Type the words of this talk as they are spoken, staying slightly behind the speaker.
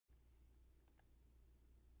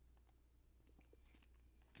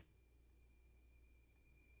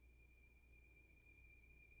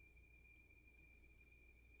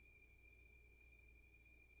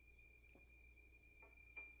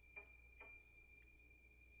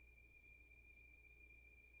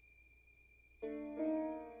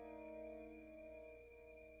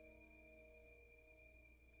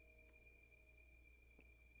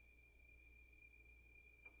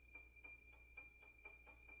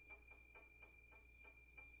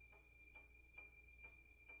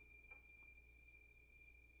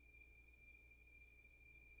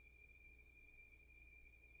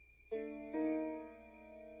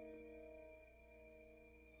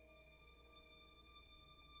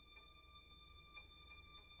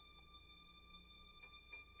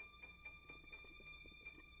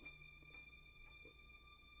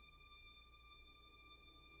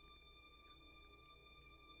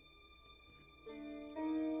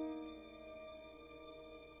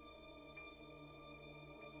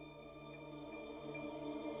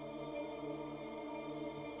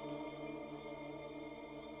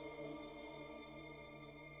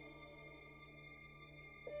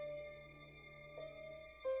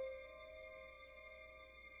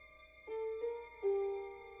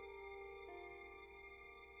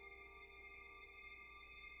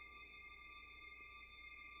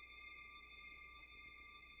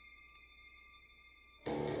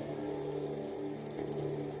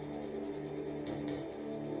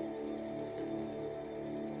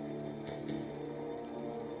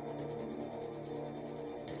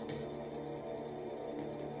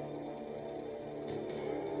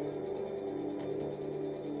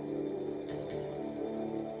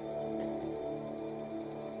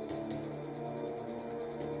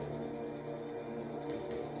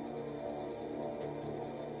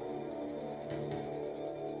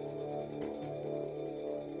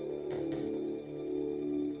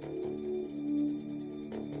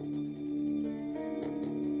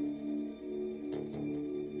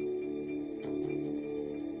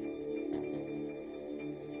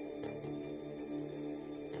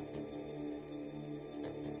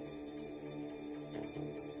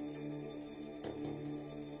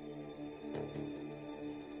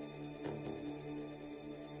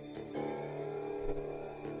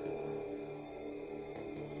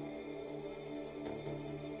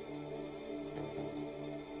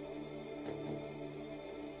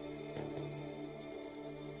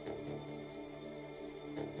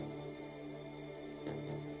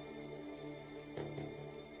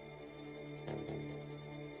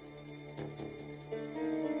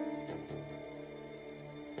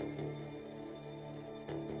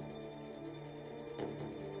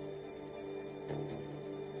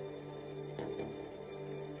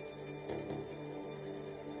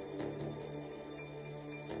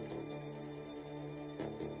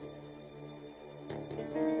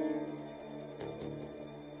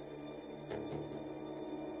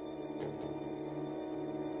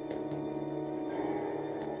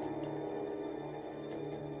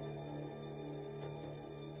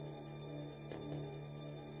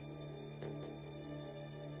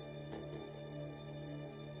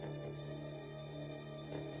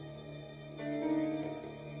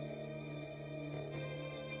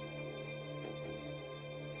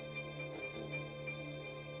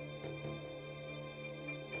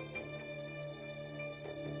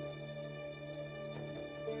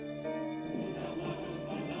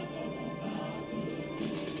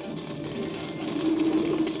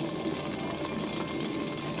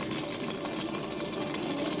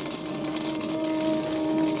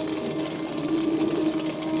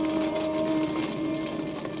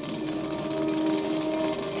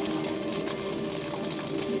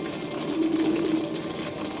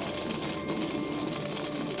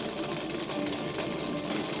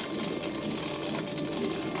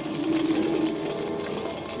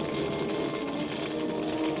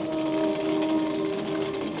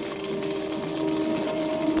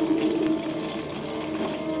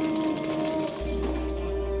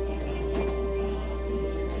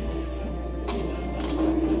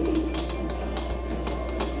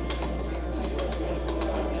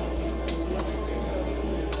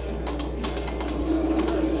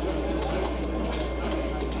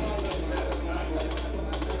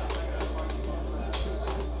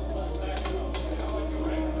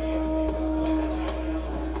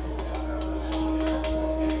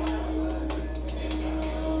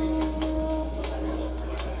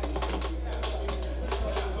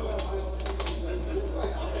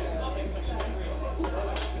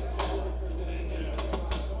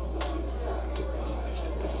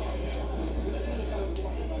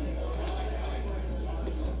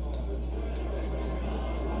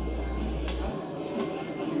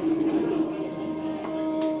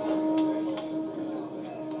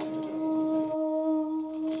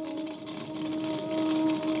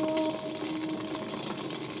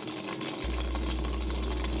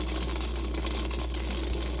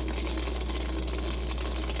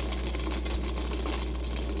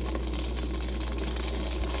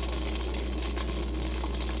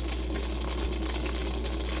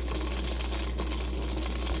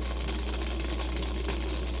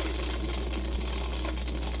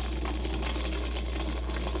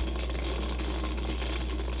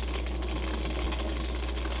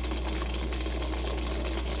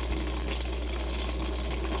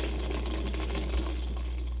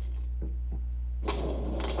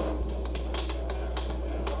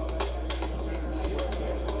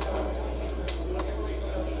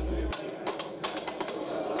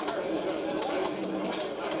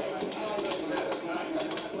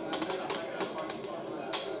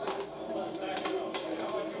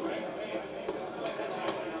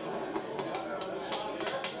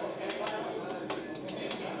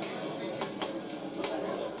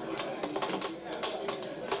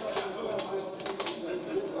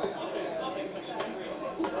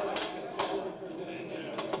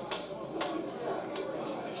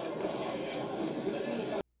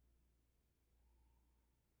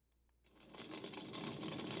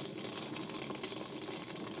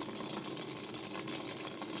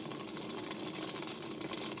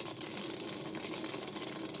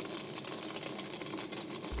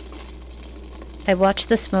I watched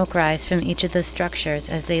the smoke rise from each of the structures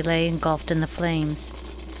as they lay engulfed in the flames.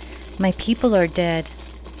 My people are dead.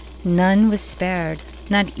 None was spared,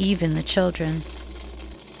 not even the children.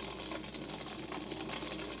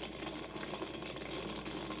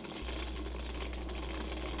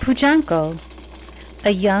 Pujanko,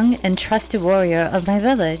 a young and trusted warrior of my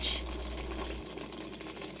village.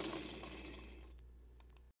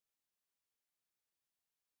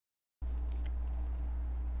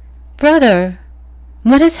 Brother,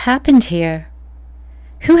 what has happened here?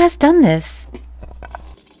 Who has done this?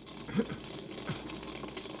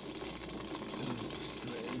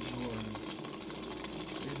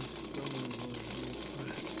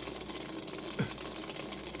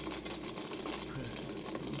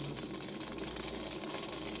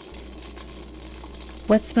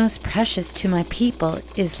 What's most precious to my people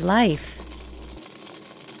is life.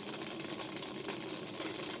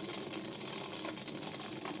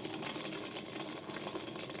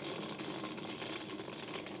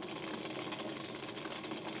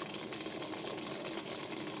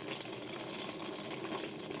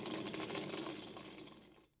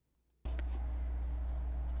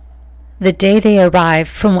 The day they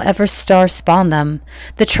arrived from whatever star spawned them,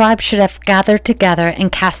 the tribe should have gathered together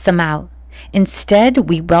and cast them out. Instead,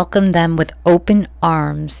 we welcomed them with open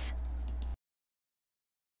arms.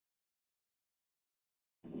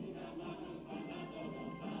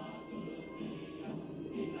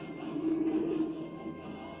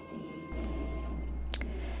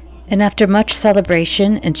 And after much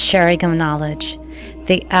celebration and sharing of knowledge,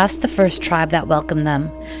 they asked the first tribe that welcomed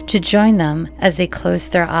them to join them as they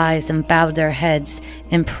closed their eyes and bowed their heads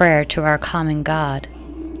in prayer to our common God.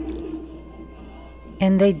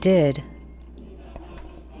 And they did.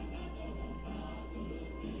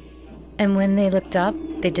 And when they looked up,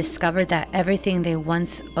 they discovered that everything they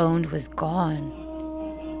once owned was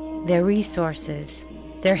gone. Their resources,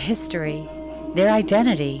 their history, their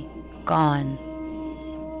identity, gone.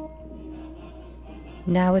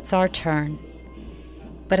 Now it's our turn.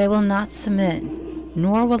 But I will not submit,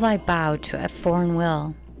 nor will I bow to a foreign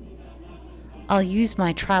will. I'll use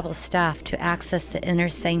my tribal staff to access the inner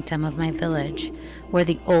sanctum of my village, where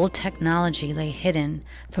the old technology lay hidden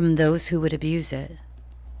from those who would abuse it.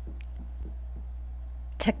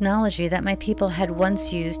 Technology that my people had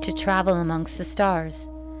once used to travel amongst the stars,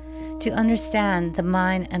 to understand the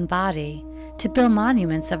mind and body, to build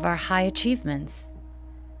monuments of our high achievements.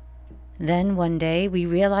 Then one day we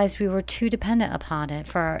realized we were too dependent upon it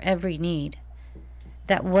for our every need,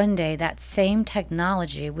 that one day that same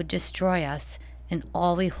technology would destroy us and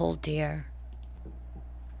all we hold dear.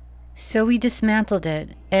 So we dismantled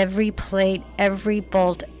it, every plate, every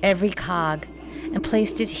bolt, every cog, and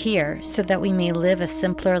placed it here so that we may live a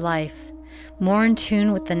simpler life, more in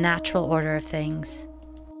tune with the natural order of things.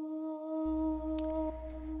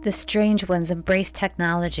 The strange ones embrace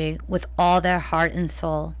technology with all their heart and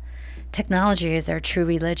soul. Technology is their true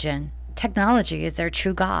religion. Technology is their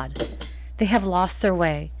true God. They have lost their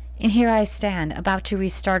way, and here I stand, about to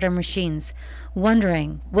restart our machines,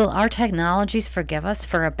 wondering, will our technologies forgive us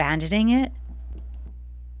for abandoning it?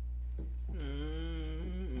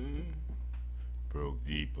 Probe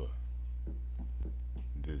deeper.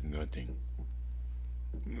 There's nothing.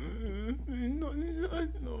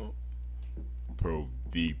 No. Probe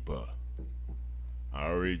deeper. I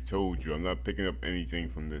already told you I'm not picking up anything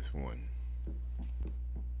from this one.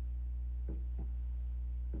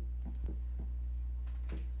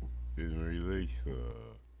 Then release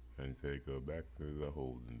her and take her back to the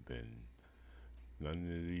holding bin. None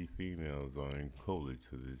of these females are encoded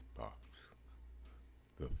to this box.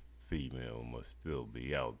 The female must still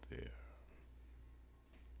be out there.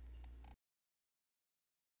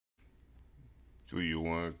 Do you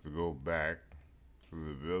want us to go back to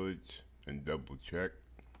the village and double check?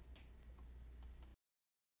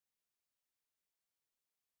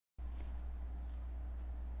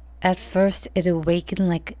 At first it awakened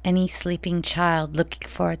like any sleeping child looking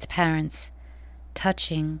for its parents,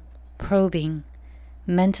 touching, probing,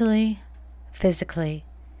 mentally, physically.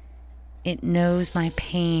 It knows my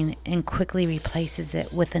pain and quickly replaces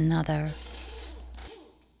it with another.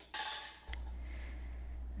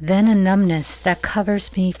 Then a numbness that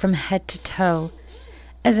covers me from head to toe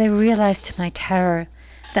as I realize to my terror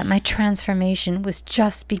that my transformation was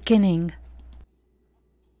just beginning.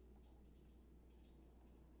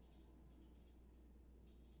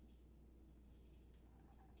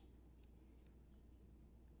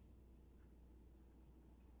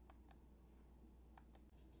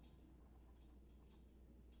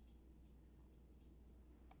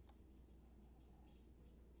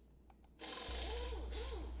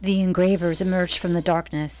 The engravers emerge from the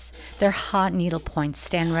darkness. Their hot needle points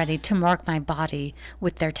stand ready to mark my body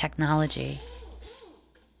with their technology.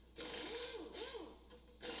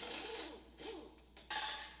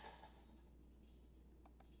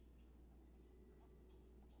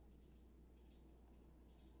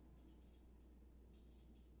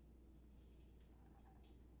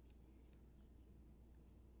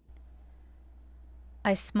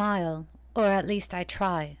 I smile, or at least I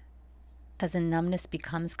try, as the numbness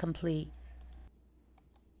becomes complete.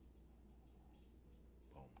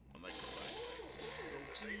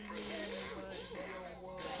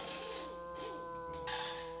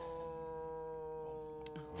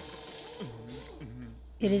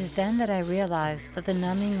 It is then that I realized that the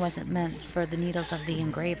numbing wasn't meant for the needles of the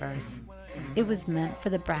engravers. It was meant for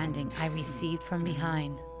the branding I received from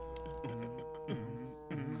behind.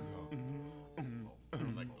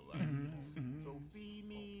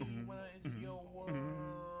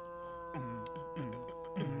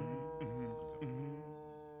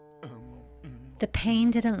 The pain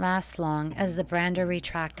didn't last long as the brander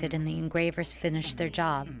retracted and the engravers finished their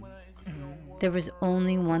job. There was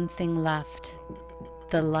only one thing left,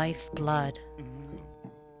 the lifeblood.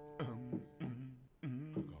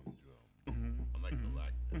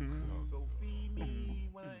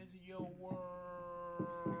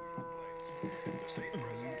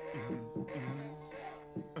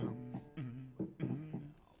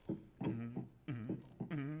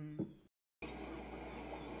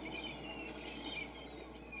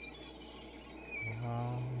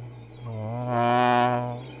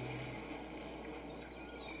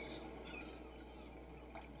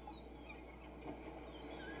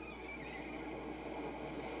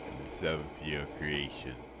 Seventh year of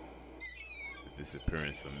creation, the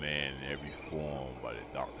disappearance of man in every form by the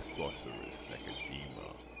dark sorceress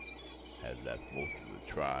NercoDema had left most of the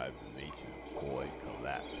tribes and nations of LloYd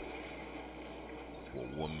collapsed. For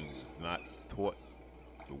a woman was not taught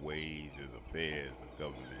the ways and affairs of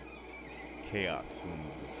government, chaos soon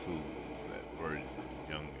ensues as virgins,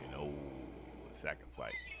 young and old, were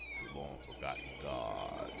sacrificed to long forgotten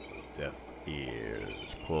gods of deaf ears,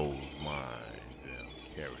 closed minds, and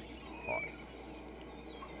uncaring hearts.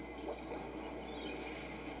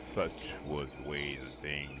 Such was the ways of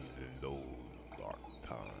things in those dark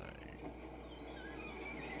times.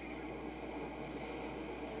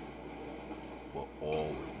 But all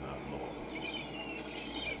was not lost,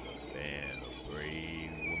 as a band of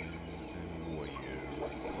brave women and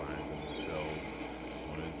warriors find themselves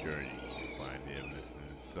on a journey to find their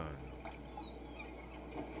missing son,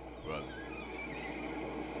 brother,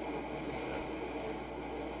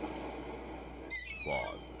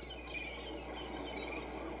 father.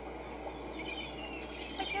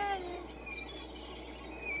 I got it.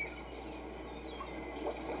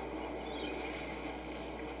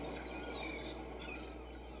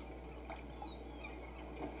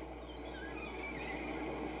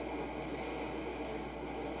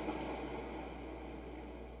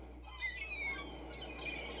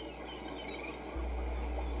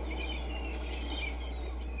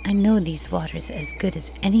 I know these waters as good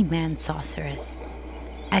as any man sorceress.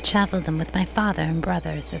 I traveled them with my father and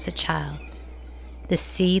brothers as a child. The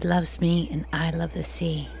sea loves me and I love the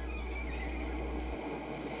sea.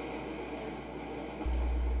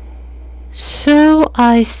 So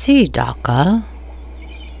I see, Daka.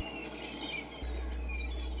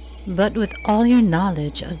 But with all your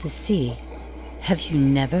knowledge of the sea, have you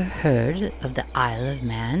never heard of the Isle of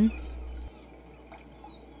MaN?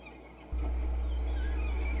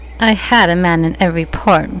 I had a man in every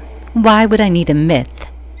port. Why would I need a myth?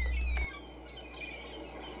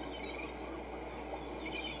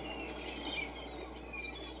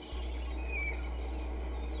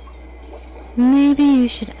 Maybe you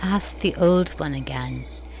should ask the old one again,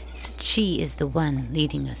 since she is the one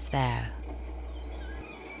leading us there.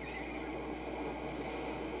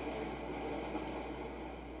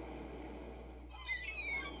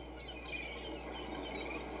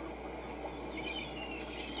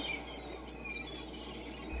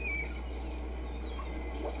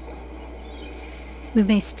 We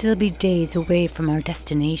may still be days away from our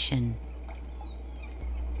destination.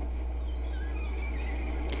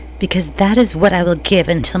 Because that is what I will give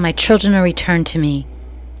until my children are returned to me.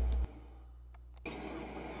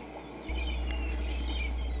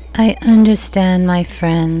 I understand, my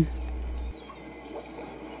friend.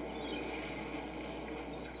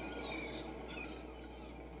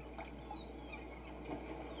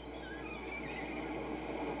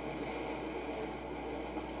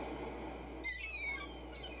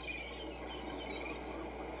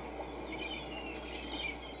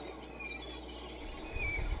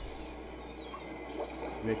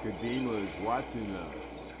 NercoDema is watching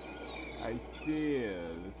us. I fear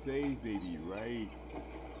the sage may be right.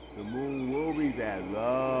 The moon will be that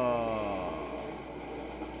love.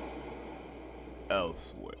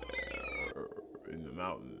 Elsewhere in the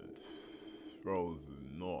mountains,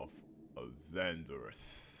 frozen north of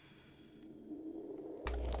Xandoris.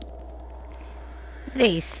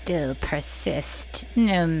 They still persist,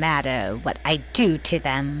 no matter what I do to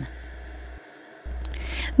them.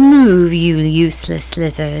 Move, you useless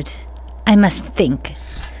lizard. I must think.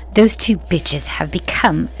 Those two bitches have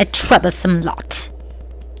become a troublesome lot.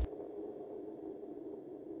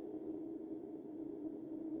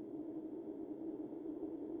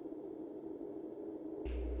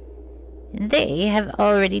 They have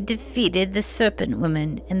already defeated the serpent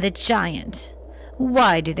woman and the giant.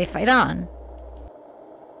 Why do they fight on?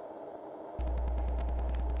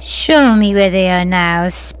 Show me where they are now,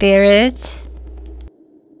 spirit.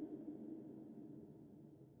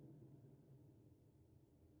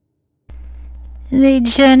 They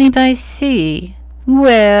journey by sea.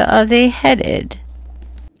 Where are they headed?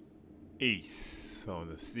 East on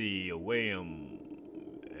the sea away and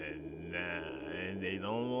they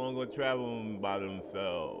no longer travel by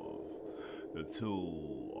themselves. The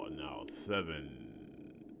two are now 7.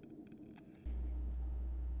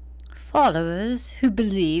 Followers who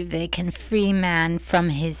believe they can free man from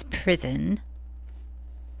his prison.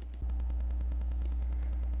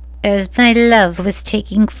 As my love was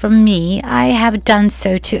taken from me, I have done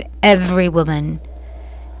so to every woman.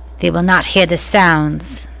 They will not hear the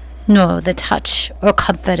sounds, nor the touch or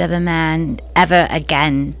comfort of a man ever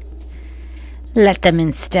again. Let them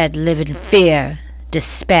instead live in fear,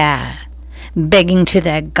 despair, begging to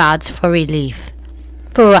their gods for relief,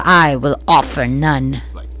 for I will offer none.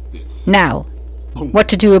 Now, what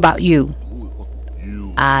to do about you?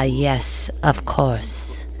 Ah, yes, of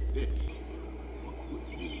course.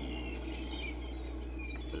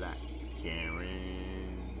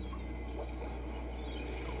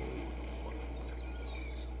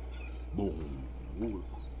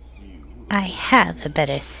 I have a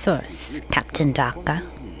better source, Captain Daka.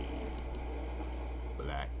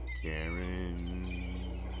 Black Karen,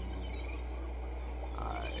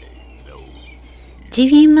 I know. Do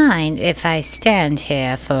you mind if I stand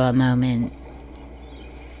here for a moment?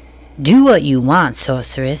 Do what you want,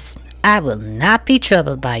 sorceress. I will not be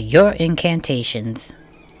troubled by your incantations.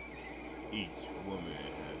 Each woman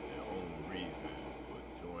has their own reason for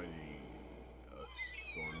joining us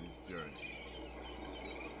on this journey.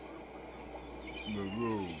 The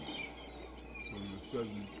room from the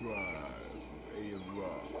southern tribe of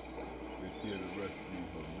Rock is here to rescue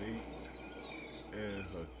her mate and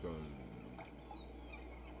her son.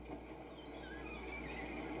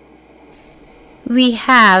 We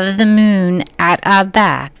have the moon at our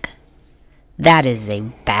back. That is a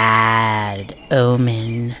bad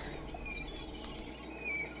omen.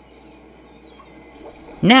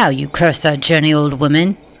 Now you curse our journey, old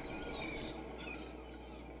woman.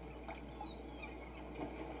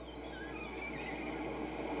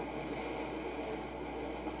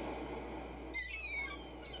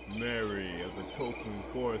 Mary of the Token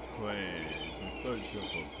Forest clan is in search of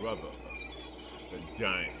her brother. The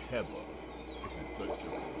giant Heber is in search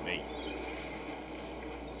of her mate.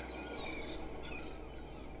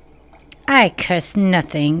 I curse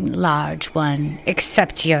nothing, large one,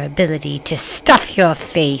 except your ability to stuff your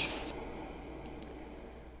face.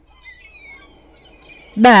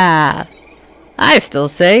 Bah! I still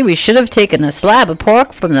say we should have taken a slab of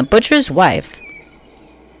pork from the butcher's wife.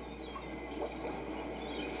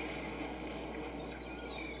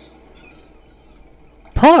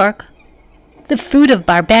 Pork? The food of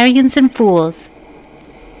barbarians and fools.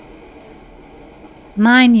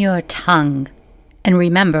 Mind your tongue, and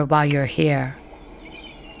remember while you're here.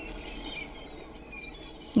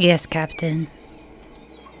 Yes, Captain.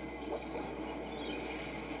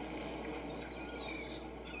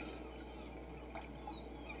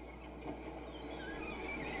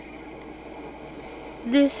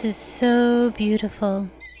 This is so beautiful.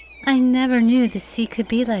 I never knew the sea could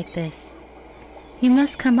be like this. You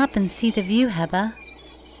must come up and see the view, Heba.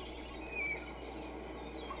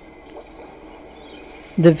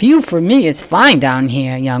 The view for me is fine down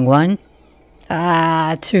here, young one.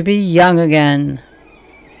 Ah, to be young again.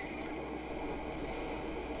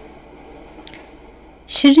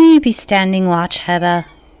 Shouldn't you be standing watch, Heba?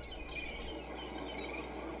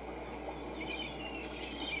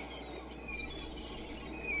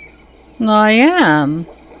 I am.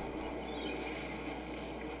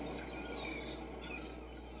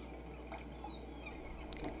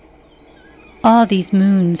 All these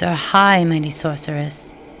moons are high, mighty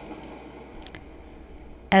sorceress.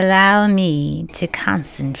 Allow me to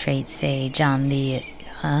concentrate, sage, on the...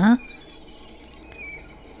 Huh?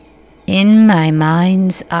 In my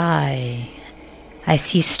mind's eye, I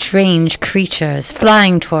see strange creatures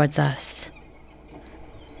flying towards us.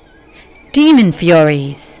 Demon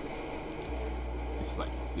furies. It's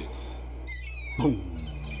like this. Boom.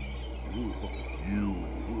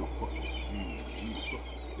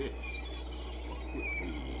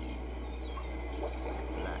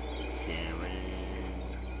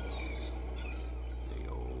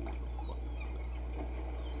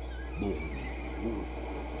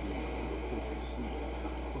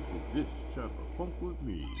 This chunk of funk with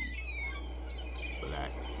me,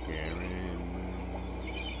 Black Karen.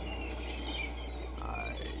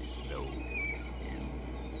 I know you.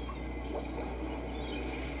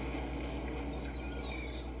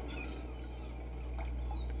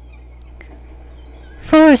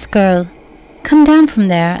 Forest girl, come down from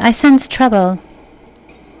there. I sense trouble.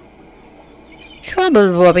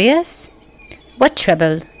 Trouble, warriors? What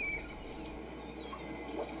trouble?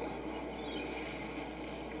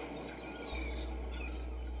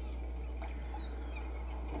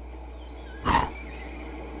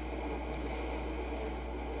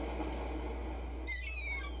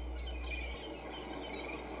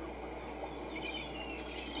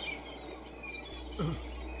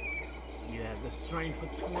 You have the strength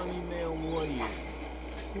of 20 male warriors.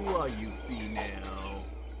 Who are you, female?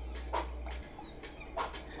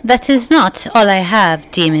 That is not all I have,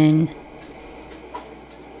 demon.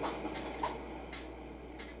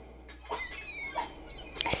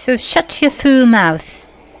 So shut your fool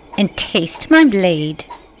mouth and taste my blade.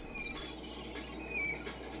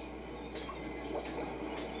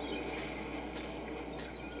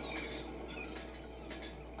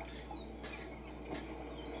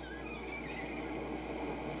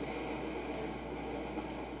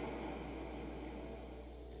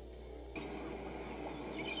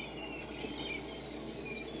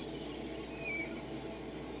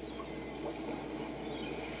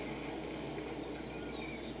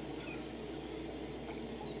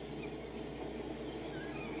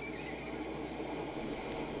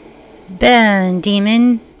 Burn,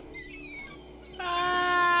 demon.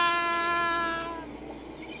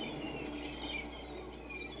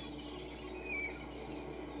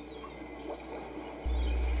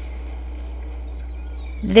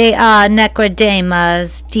 They are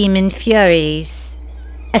NercoDema's demon furies,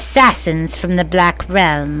 assassins from the Black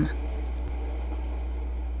Realm.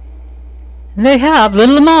 They have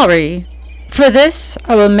little Mari. For this,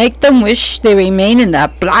 I will make them wish they remain in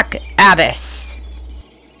the Black Abyss.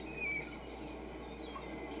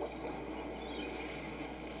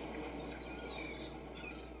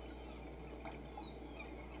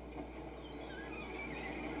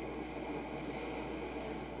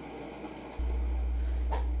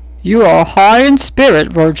 You are high in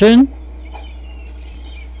spirit, virgin.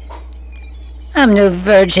 I'm no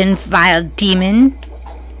virgin, vile demon.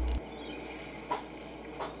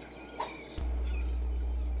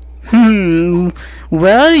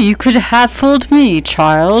 Well, you could have fooled me,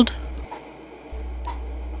 child.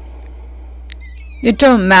 It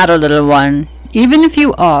don't matter, little one. Even if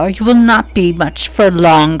you are, you will not be much for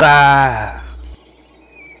longer.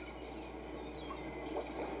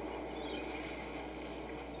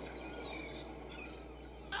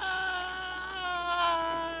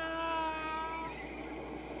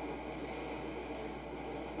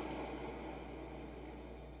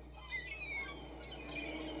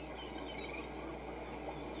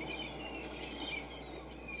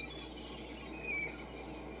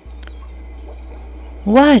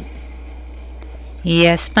 What?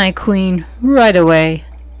 Yes, my queen, right away.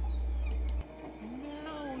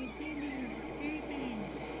 No, the demon is escaping.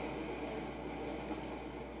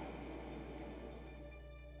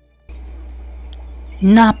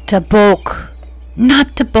 Not to boke.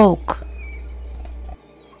 Not to boke.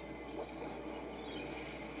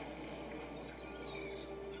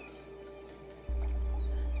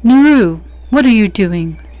 Naru, what are you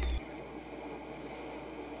doing?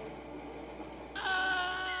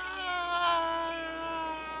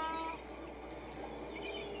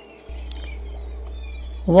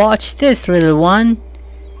 Watch this, little one.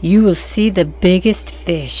 You will see the biggest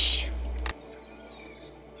fish.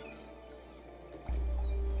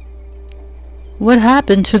 What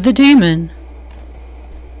happened to the demon?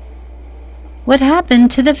 What happened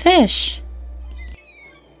to the fish?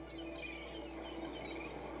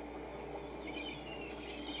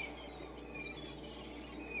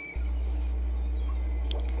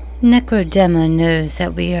 NercoDema knows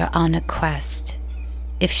that we are on a quest.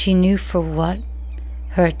 If she knew for what,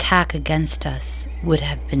 her attack against us would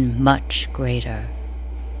have been much greater.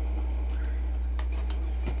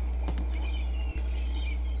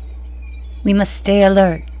 We must stay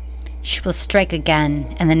alert. She will strike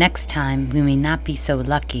again, and the next time we may not be so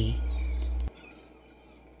lucky.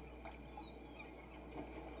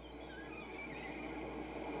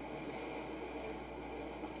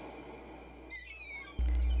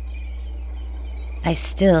 I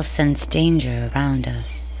still sense danger around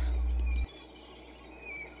us.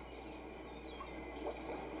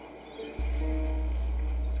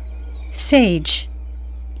 Sage.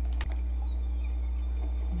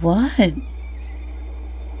 What?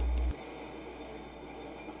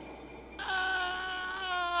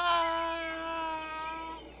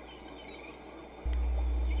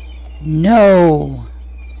 No!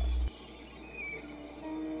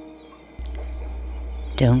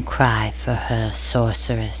 Don't cry for her,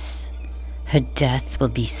 sorceress. Her death will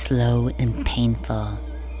be slow and painful.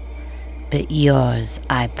 But yours,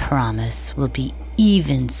 I promise, will be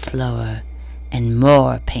even slower and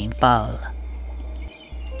more painful.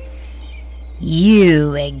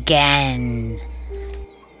 You again.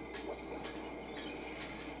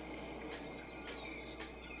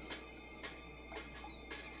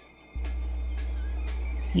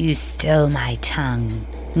 You stole my tongue.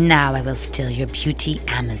 Now I will steal your beauty,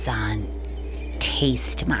 Amazon.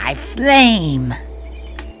 Taste my flame.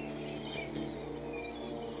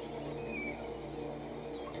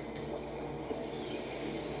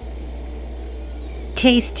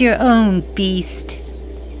 Taste your own, beast.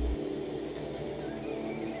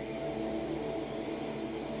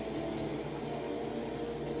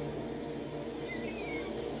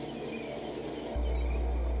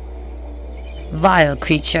 Vile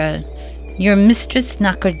creature, your mistress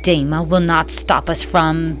NercoDema will not stop us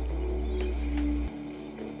from...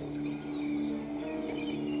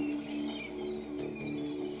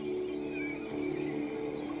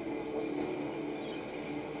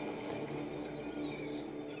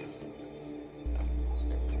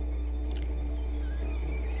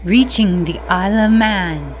 reaching the Isle of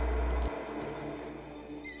MaN.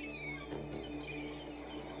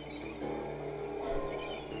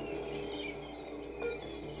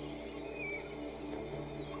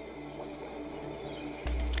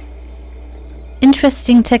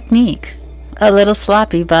 Interesting technique. A little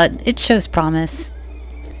sloppy, but it shows promise.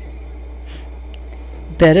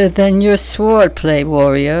 Better than your swordplay,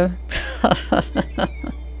 warrior.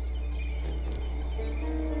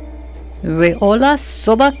 Reola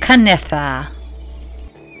soba canetha.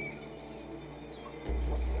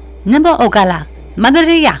 Nebo ogala.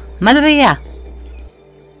 Madreya. Madreya.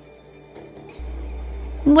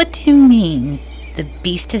 What do you mean? The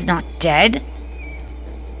beast is not dead?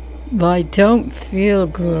 I don't feel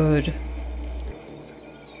good.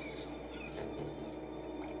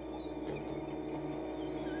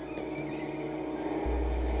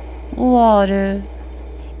 Water.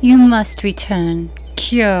 You must return.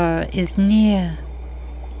 Cure is near.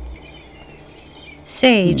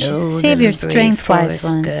 Sage, save your strength, wise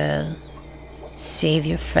one. Girl. Save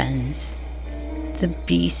your friends. The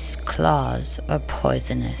beast's claws are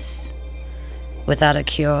poisonous. Without a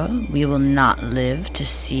cure, we will not live to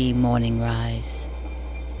see morning rise.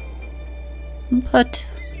 But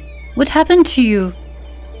what happened to you?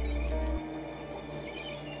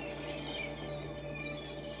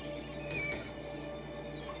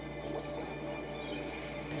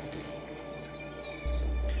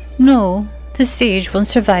 No, the sage won't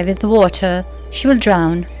survive in the water. She will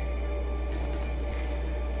drown.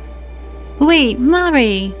 Wait,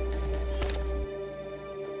 Mari!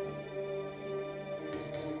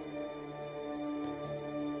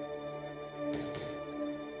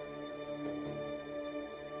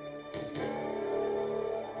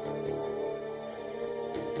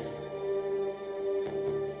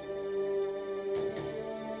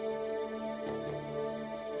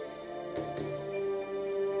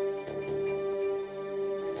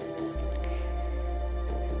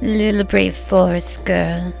 Little brave forest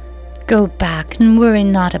girl, go back and worry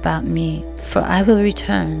not about me, for I will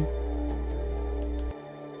return.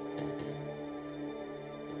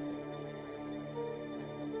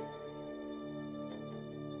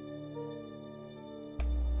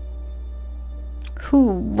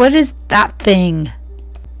 What is that thing?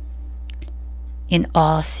 An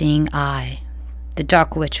all-seeing eye. The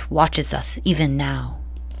Dark Witch watches us even now.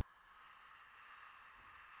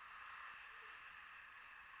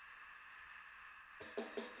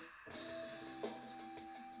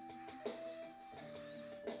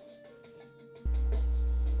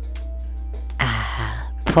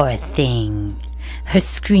 Poor thing. Her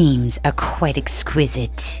screams are quite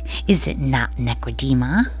exquisite. Is it not,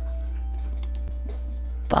 NercoDema?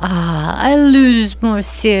 Bah, I lose more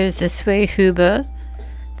seers this way, Huber.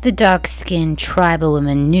 The dark-skinned tribal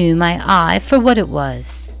woman knew my eye for what it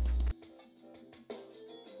was.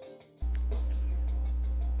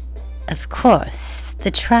 Of course, the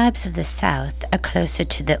tribes of the south are closer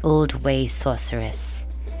to the old way sorceress,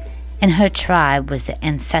 and her tribe was the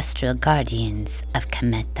ancestral guardians of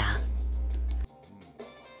Kameta.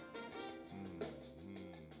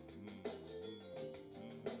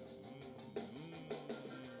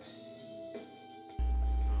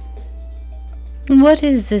 What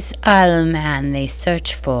is this IsLe man they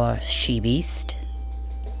search for, she-beast?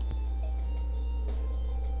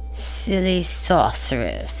 Silly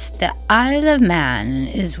sorceress, the Isle of MaN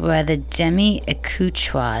is where the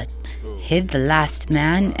demi-accoutrate hid the last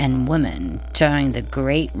man and woman during the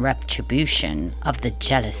great retribution of the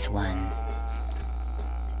Jealous One.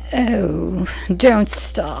 Oh, don't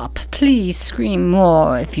stop. Please scream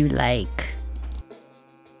more if you like.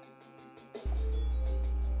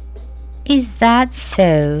 Is that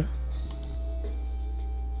so?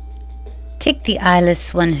 Take the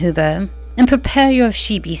eyeless one, Huber, and prepare your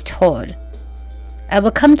she-beast horde. I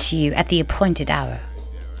will come to you at the appointed hour.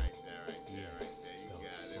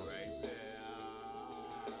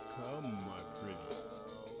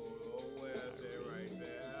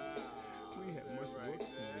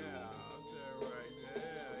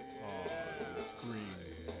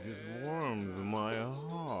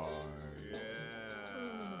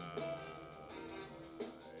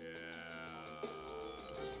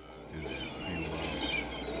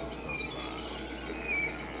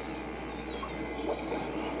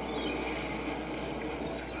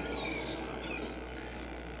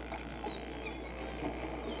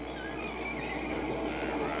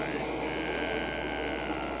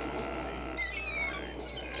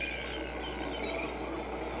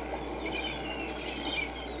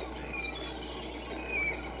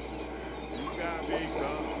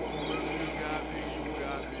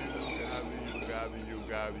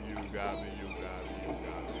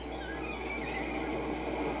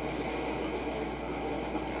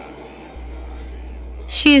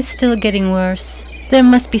 She is still getting worse. There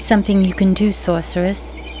must be something you can do,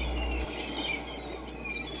 sorceress.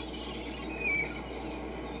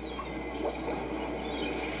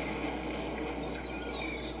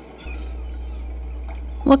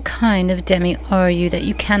 What kind of demi are you that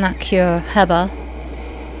you cannot cure, Heba?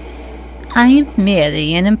 I am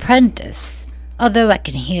merely an apprentice, although I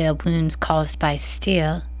can heal wounds caused by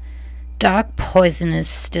steel. Dark poison is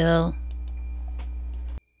still.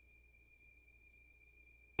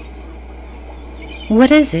 What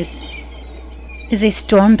is it? Is a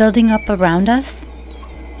storm building up around us?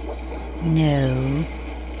 No,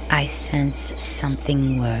 I sense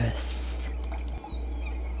something worse.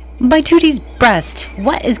 By Tootie's breast,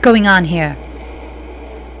 what is going on here?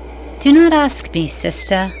 Do not ask me,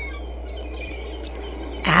 sister.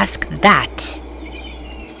 Ask that.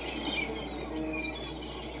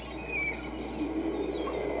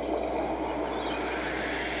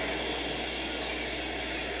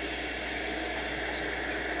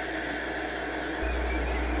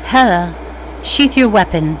 Hela, sheath your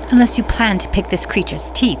weapon, unless you plan to pick this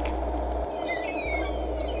creature's teeth.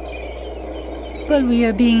 But we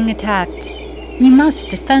are being attacked. We must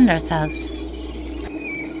defend ourselves.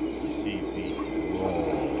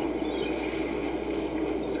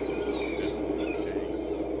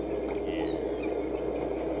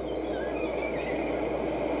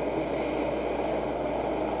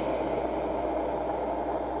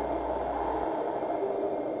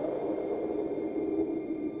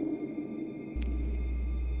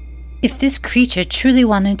 If this creature truly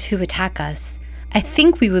wanted to attack us, I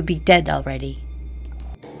think we would be dead already.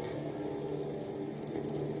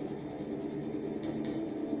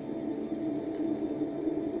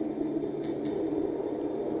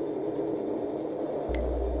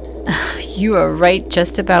 You are right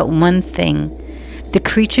just about one thing. The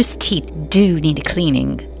creature's teeth do need a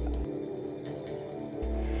cleaning.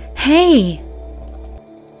 Hey!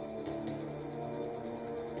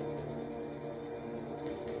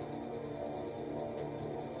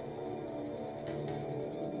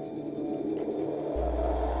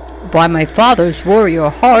 By my father's warrior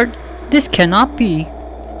heart, this cannot be.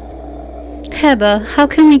 Heba, how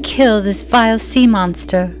can we kill this vile sea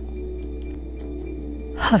monster?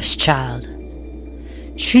 Hush, child.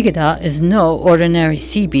 Trigada is no ordinary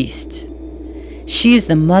sea beast. She is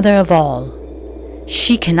the mother of all.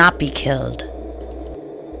 She cannot be killed.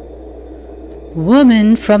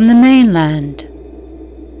 Woman from the mainland,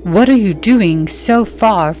 what are you doing so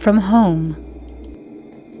far from home?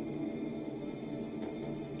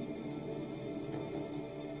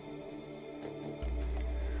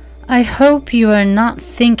 I hope you are not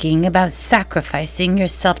thinking about sacrificing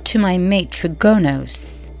yourself to my mate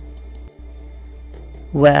Trigonos.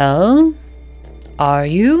 Well, are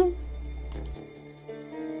you?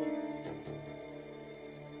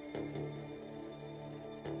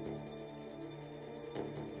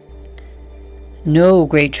 No,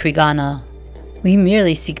 great Trigana. We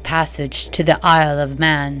merely seek passage to the Isle of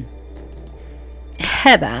MaN.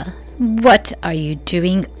 Heba, what are you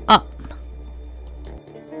doing up?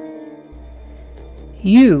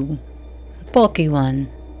 You, bulky one.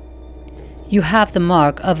 You have the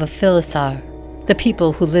mark of a Philisar, the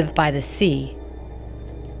people who live by the sea.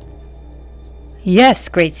 Yes,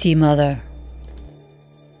 great sea mother.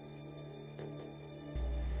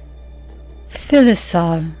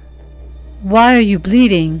 Philisar, why are you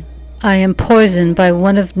bleeding? I am poisoned by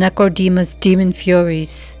one of NercoDema's demon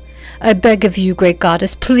furies. I beg of you, great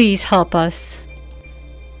goddess, please help us.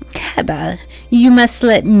 Heba, you must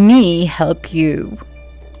let me help you.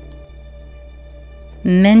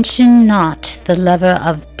 Mention not the lover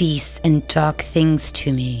of beasts and dark things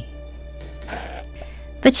to me.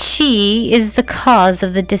 But she is the cause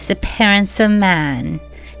of the disappearance of man,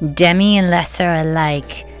 demi and lesser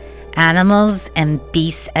alike, animals and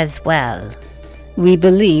beasts as well. We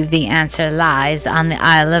believe the answer lies on the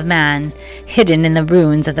Isle of MaN, hidden in the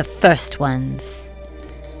ruins of the first ones.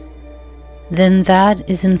 Then that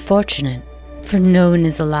is unfortunate, for no one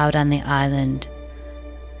is allowed on the island.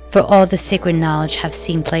 For all the sacred knowledge have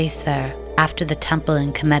seen place there after the temple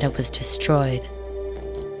in Cometa was destroyed.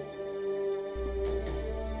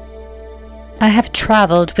 I have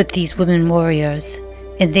traveled with these women warriors,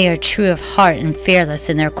 and they are true of heart and fearless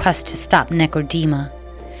in their quest to stop NercoDema.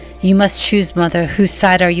 You must choose, mother, whose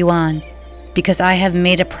side are you on? Because I have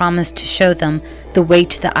made a promise to show them the way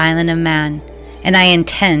to the island of MaN, and I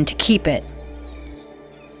intend to keep it.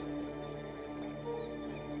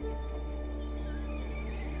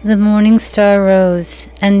 The morning star rose,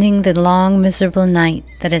 ending the long, miserable night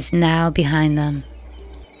that is now behind them.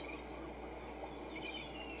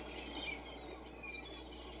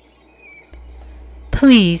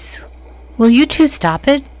 Please, will you two stop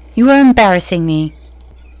it? You are embarrassing me.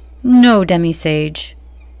 No, Demisage.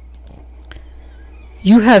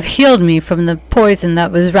 You have healed me from the poison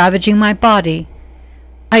that was ravaging my body.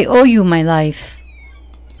 I owe you my life.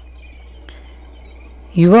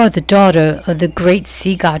 You are the daughter of the great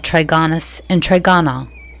sea god Trigonus and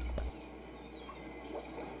Trigana.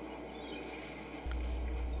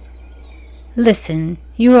 Listen,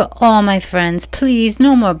 you are all my friends. Please,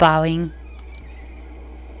 no more bowing.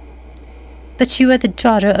 But you are the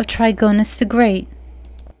daughter of Trigonus the Great.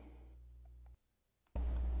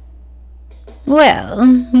 Well,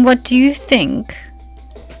 what do you think?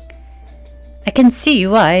 I can see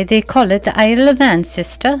why they call it the Isle of MaN,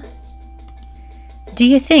 sister. Do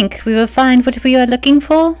you think we will find what we are looking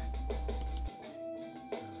for?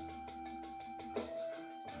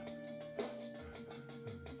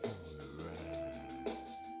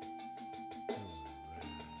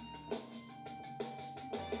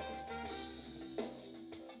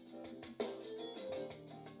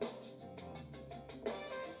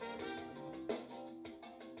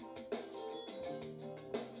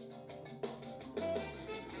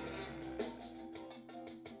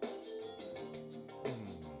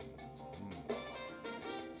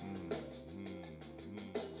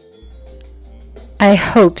 I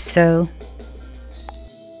hope so.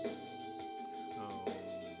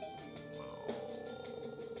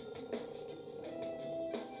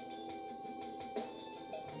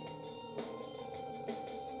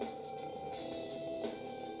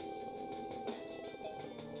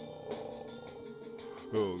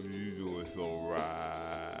 Oh, you doing so right.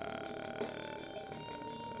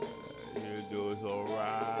 You're doing so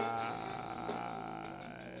right.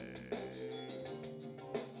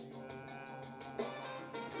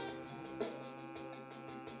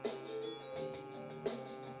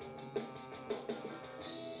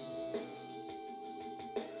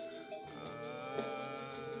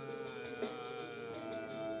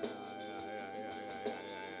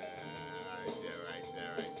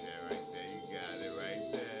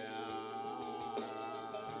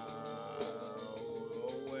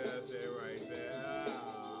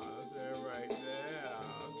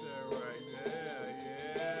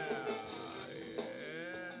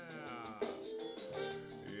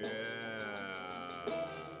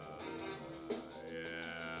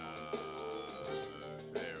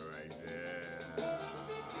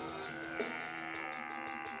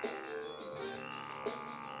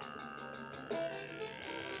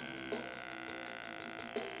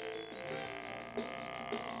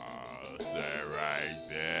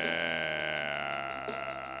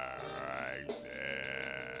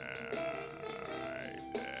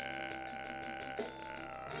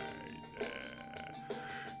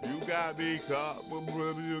 got me caught, but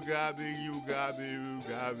brother, you got me, you got me, you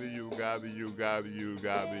got me, you got me, you got me, you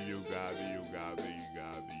got me, you got me, you got me, you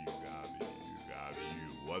got me, you got me, you got me,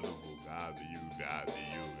 you wonderful got me, you got me,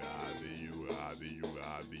 you got me, you got me, you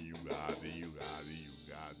got me, you got me, you got me, you